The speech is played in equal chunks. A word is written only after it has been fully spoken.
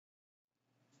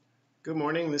Good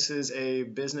morning. This is a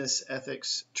business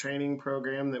ethics training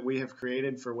program that we have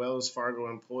created for Wells Fargo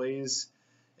employees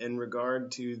in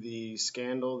regard to the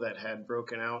scandal that had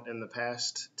broken out in the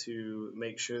past to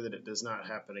make sure that it does not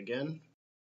happen again.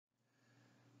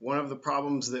 One of the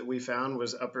problems that we found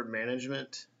was upper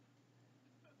management.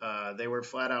 They were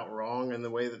flat out wrong in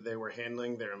the way that they were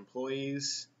handling their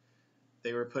employees.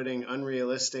 They were putting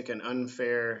unrealistic and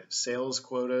unfair sales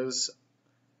quotas,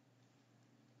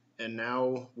 and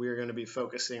now we're going to be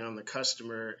focusing on the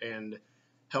customer and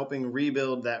helping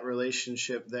rebuild that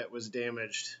relationship that was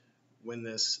damaged when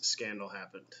this scandal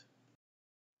happened.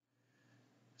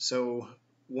 So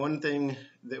one thing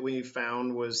that we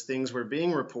found was things were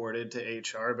being reported to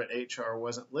HR, but HR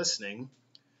wasn't listening.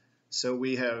 So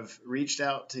we have reached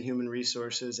out to human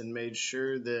resources and made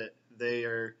sure that they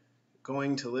are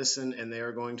going to listen and they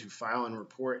are going to file and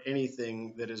report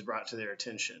anything that is brought to their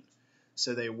attention.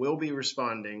 So they will be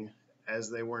responding as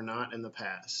they were not in the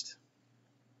past.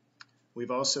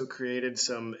 We've also created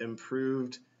some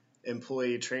improved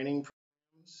employee training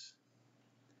programs.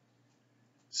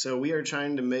 So we are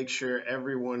trying to make sure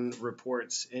everyone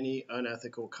reports any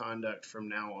unethical conduct from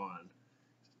now on.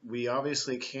 We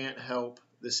obviously can't help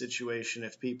the situation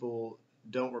if people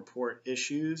don't report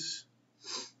issues.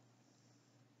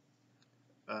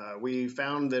 We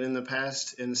found that in the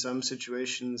past, in some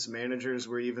situations, managers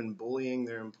were even bullying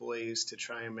their employees to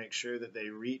try and make sure that they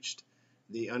reached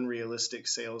the unrealistic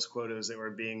sales quotas that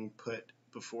were being put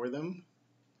before them.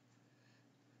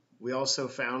 We also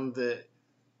found that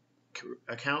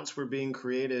accounts were being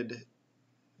created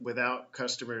without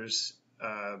customers'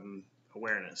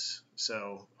 awareness.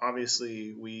 So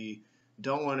obviously, we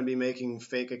don't want to be making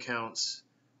fake accounts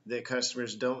that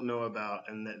customers don't know about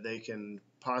and that they can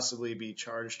possibly be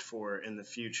charged for in the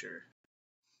future.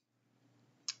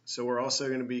 So we're also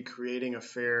going to be creating a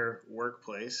fair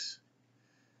workplace.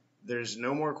 There's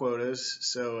no more quotas,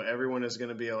 so everyone is going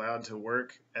to be allowed to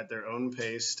work at their own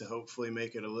pace to hopefully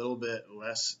make it a little bit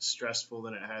less stressful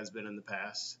than it has been in the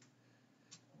past.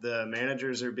 The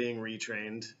managers are being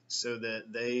retrained so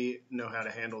that they know how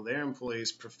to handle their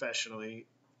employees professionally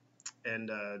and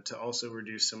to also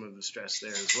reduce some of the stress there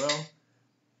as well.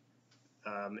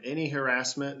 Any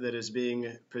harassment that is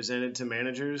being presented to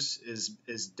managers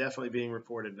is definitely being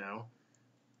reported now.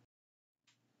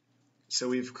 So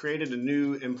we've created a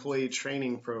new employee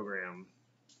training program.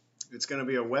 It's going to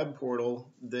be a web portal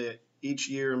that each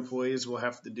year employees will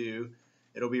have to do.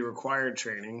 It'll be required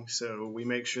training, so we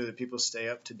make sure that people stay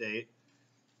up to date.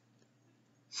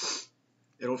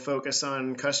 It'll focus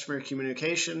on customer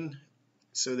communication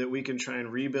so that we can try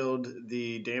and rebuild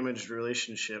the damaged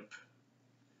relationship.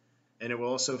 And it will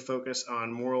also focus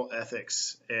on moral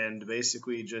ethics and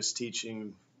basically just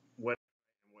teaching what's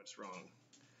right and what's wrong.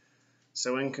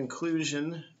 So in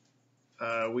conclusion,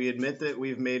 we admit that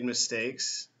we've made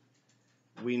mistakes.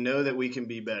 We know that we can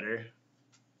be better.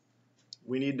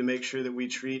 We need to make sure that we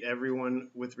treat everyone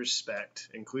with respect,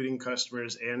 including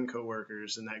customers and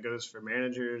coworkers, and that goes for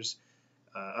managers,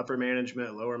 upper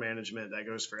management, lower management, that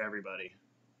goes for everybody.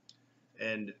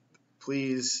 And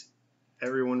please,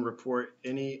 everyone report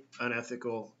any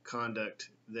unethical conduct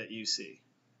that you see.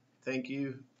 Thank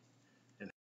you.